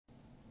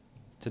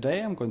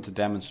Today I'm going to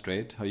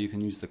demonstrate how you can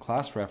use the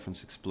Class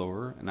Reference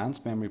Explorer in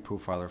ANTS Memory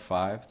Profiler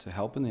 5 to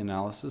help in the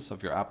analysis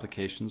of your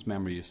application's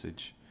memory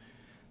usage.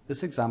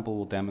 This example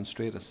will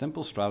demonstrate a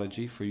simple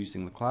strategy for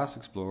using the Class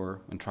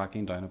Explorer when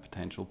tracking down a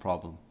potential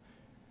problem.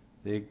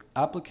 The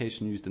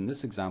application used in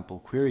this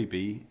example,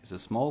 QueryB, is a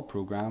small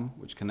program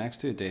which connects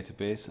to a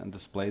database and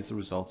displays the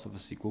results of a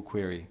SQL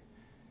query.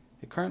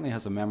 It currently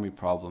has a memory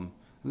problem,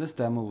 and this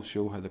demo will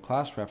show how the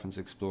Class Reference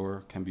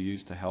Explorer can be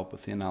used to help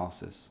with the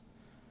analysis.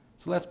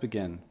 So let's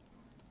begin.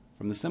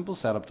 From the simple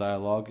setup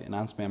dialog in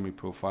ANTS Memory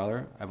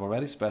Profiler, I've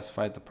already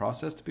specified the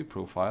process to be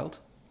profiled,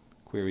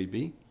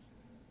 QueryB.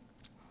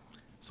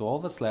 So all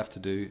that's left to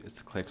do is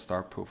to click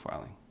Start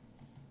Profiling.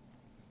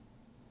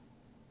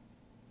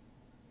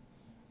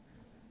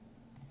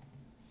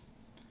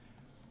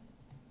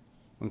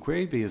 When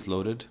QueryB is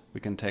loaded,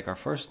 we can take our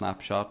first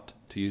snapshot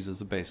to use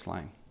as a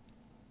baseline.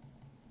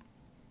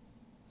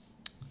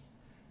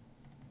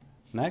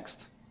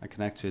 Next, I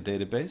connect to a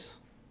database.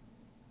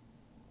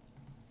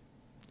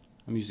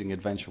 I'm using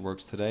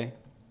AdventureWorks today,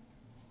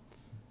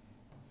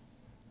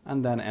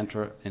 and then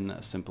enter in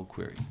a simple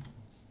query.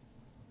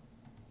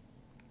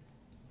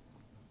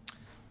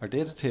 Our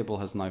data table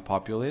has now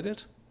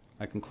populated.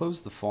 I can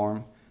close the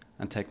form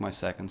and take my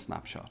second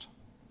snapshot.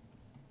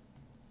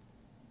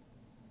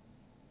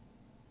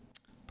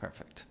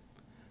 Perfect.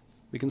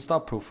 We can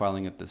stop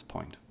profiling at this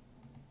point.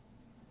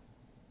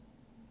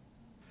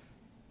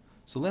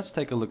 So let's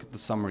take a look at the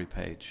summary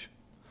page.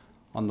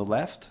 On the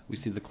left, we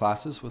see the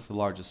classes with the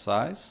largest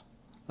size,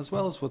 as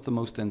well as with the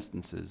most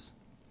instances.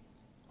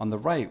 On the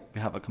right,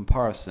 we have a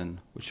comparison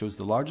which shows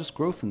the largest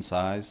growth in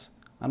size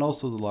and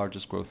also the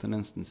largest growth in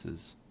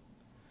instances.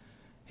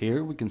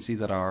 Here we can see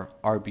that our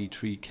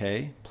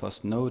arb3k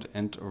plus node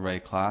int array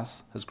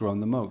class has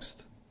grown the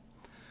most.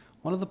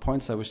 One of the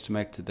points I wish to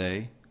make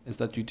today is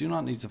that you do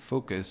not need to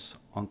focus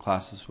on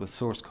classes with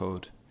source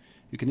code.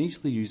 You can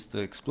easily use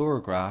the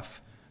Explorer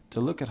graph to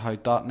look at how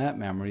 .NET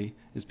memory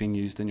is being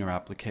used in your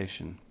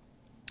application.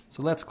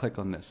 So let's click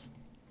on this.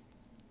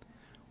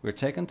 We're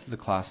taken to the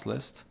class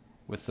list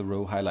with the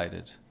row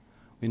highlighted.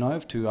 We now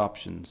have two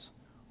options.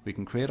 We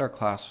can create our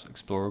Class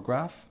Explorer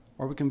graph,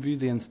 or we can view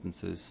the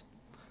instances.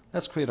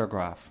 Let's create our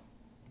graph.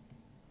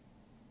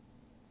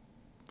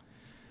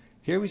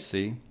 Here we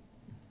see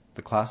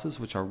the classes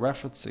which are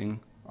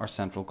referencing our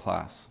central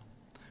class.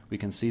 We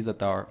can see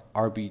that our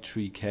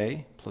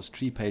arb3k plus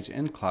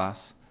treePageInt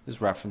class is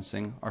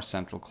referencing our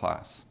central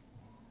class.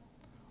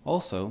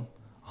 Also,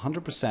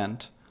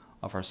 100%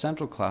 of our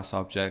central class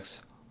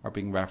objects are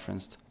being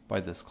referenced by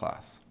this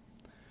class.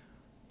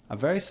 A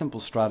very simple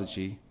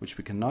strategy which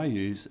we can now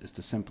use is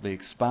to simply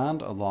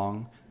expand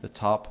along the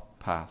top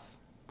path.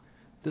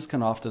 This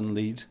can often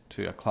lead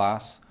to a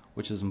class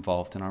which is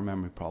involved in our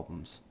memory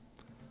problems.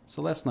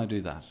 So let's now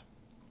do that.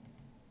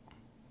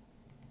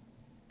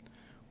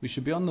 We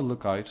should be on the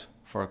lookout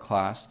for a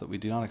class that we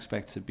do not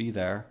expect to be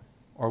there,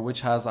 or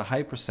which has a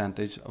high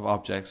percentage of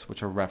objects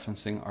which are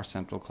referencing our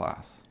central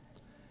class.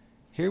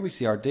 Here we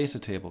see our data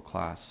table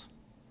class.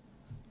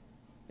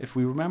 If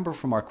we remember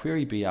from our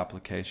QueryB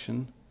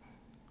application,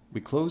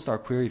 we closed our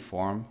query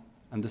form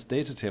and this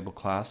data table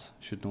class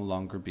should no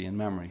longer be in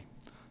memory.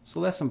 So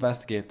let's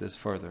investigate this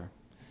further.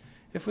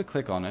 If we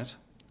click on it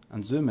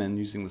and zoom in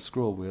using the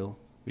scroll wheel,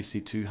 we see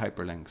two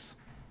hyperlinks.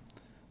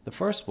 The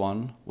first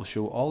one will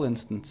show all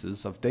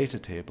instances of data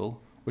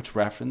table which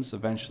reference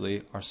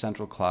eventually our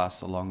central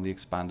class along the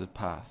expanded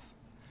path.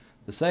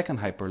 The second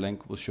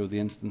hyperlink will show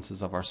the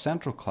instances of our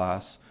central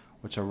class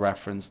which are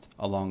referenced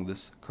along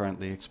this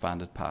currently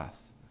expanded path.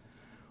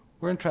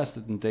 We're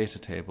interested in data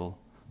table,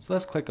 so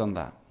let's click on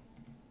that.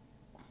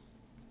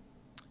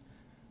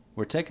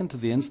 We're taken to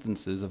the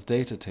instances of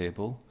data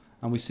table,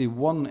 and we see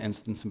one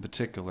instance in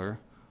particular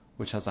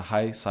which has a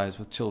high size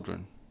with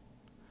children.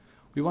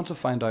 We want to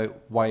find out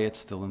why it's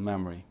still in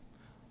memory.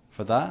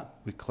 For that,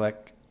 we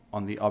click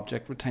on the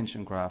Object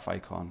Retention Graph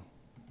icon.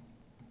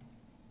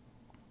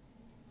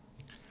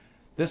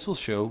 This will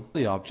show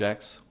the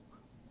objects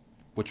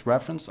which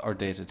reference our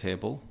data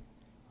table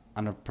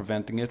and are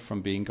preventing it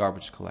from being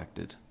garbage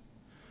collected.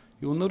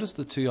 You will notice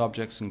the two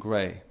objects in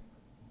grey.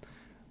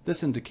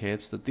 This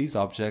indicates that these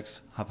objects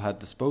have had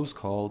dispose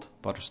called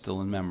but are still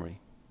in memory.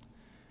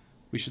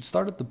 We should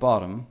start at the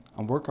bottom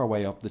and work our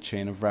way up the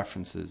chain of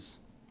references.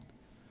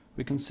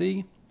 We can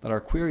see that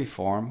our query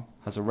form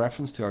has a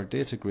reference to our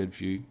data grid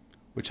view,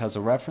 which has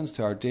a reference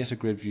to our data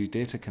grid view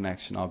data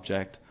connection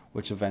object,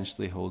 which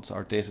eventually holds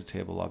our data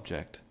table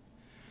object.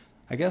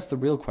 I guess the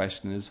real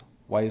question is,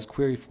 why is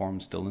query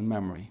form still in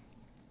memory?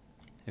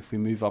 If we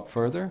move up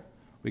further,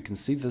 we can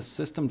see the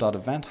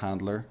system.event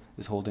handler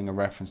is holding a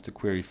reference to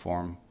query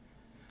form,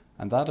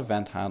 and that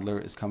event handler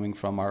is coming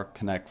from our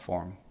connect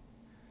form.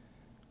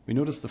 We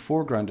notice the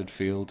foregrounded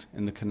field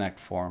in the connect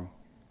form.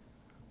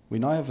 We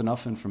now have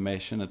enough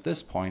information at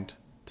this point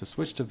to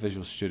switch to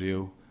Visual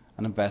Studio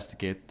and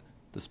investigate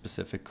the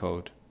specific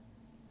code.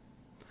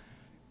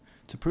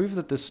 To prove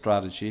that this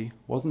strategy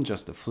wasn't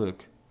just a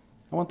fluke,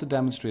 I want to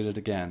demonstrate it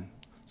again.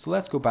 So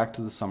let's go back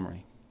to the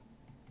summary.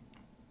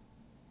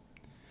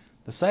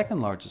 The second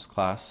largest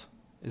class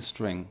is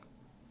string.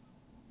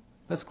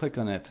 Let's click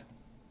on it.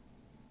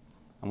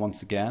 And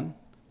once again,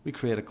 we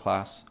create a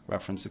class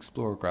reference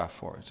explorer graph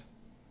for it.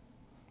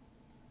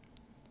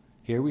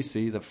 Here we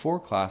see that 4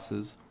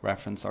 classes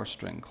reference our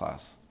string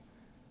class.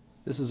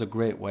 This is a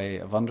great way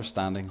of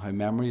understanding how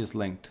memory is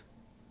linked.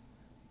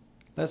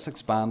 Let's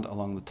expand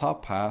along the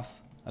top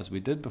path as we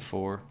did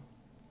before,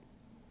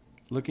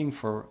 looking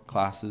for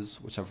classes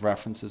which have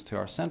references to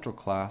our central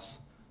class.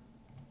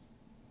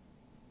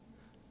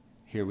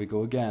 Here we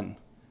go again,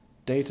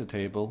 data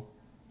table,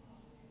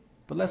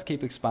 but let's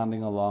keep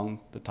expanding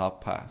along the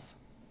top path.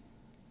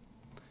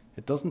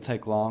 It doesn't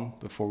take long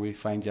before we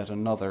find yet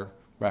another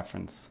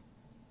reference.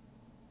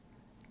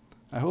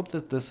 I hope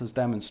that this has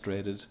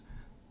demonstrated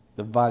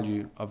the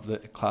value of the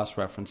Class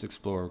Reference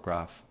Explorer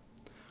graph.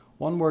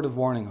 One word of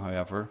warning,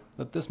 however,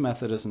 that this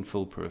method isn't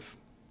foolproof.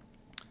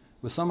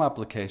 With some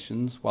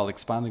applications, while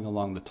expanding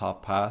along the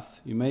top path,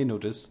 you may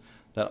notice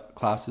that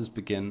classes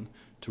begin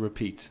to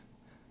repeat.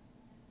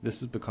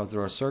 This is because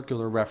there are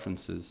circular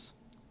references.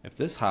 If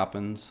this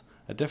happens,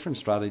 a different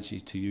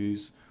strategy to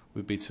use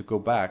would be to go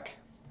back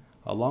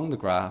along the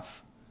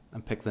graph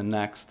and pick the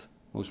next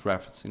most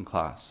referencing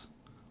class.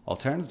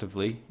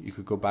 Alternatively, you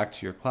could go back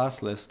to your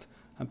class list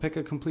and pick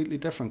a completely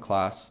different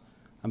class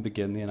and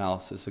begin the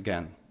analysis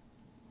again.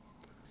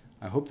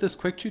 I hope this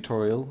quick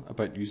tutorial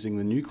about using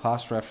the new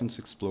Class Reference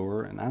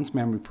Explorer in ANTS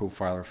Memory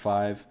Profiler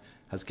 5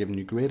 has given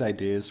you great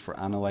ideas for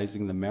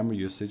analysing the memory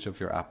usage of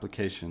your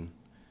application.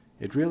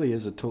 It really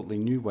is a totally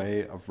new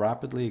way of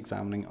rapidly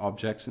examining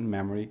objects in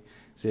memory,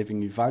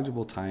 saving you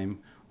valuable time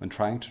when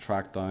trying to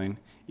track down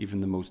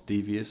even the most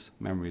devious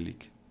memory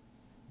leak.